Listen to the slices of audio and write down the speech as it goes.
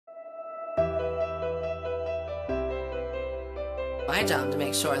my job to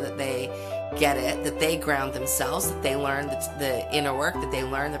make sure that they get it, that they ground themselves, that they learn the inner work, that they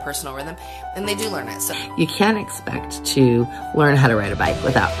learn the personal rhythm, and they do learn it. So you can't expect to learn how to ride a bike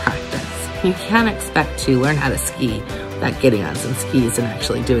without practice. You can't expect to learn how to ski without getting on some skis and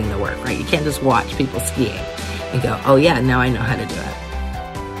actually doing the work, right? You can't just watch people skiing and go, oh yeah, now I know how to do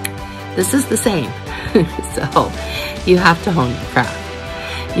it. This is the same. So you have to hone your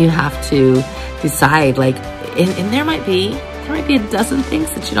craft. You have to decide, like, and there might be a dozen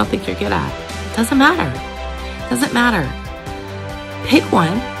things that you don't think you're good at. Doesn't matter. Doesn't matter. Pick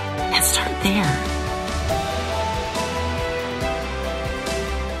one and start there.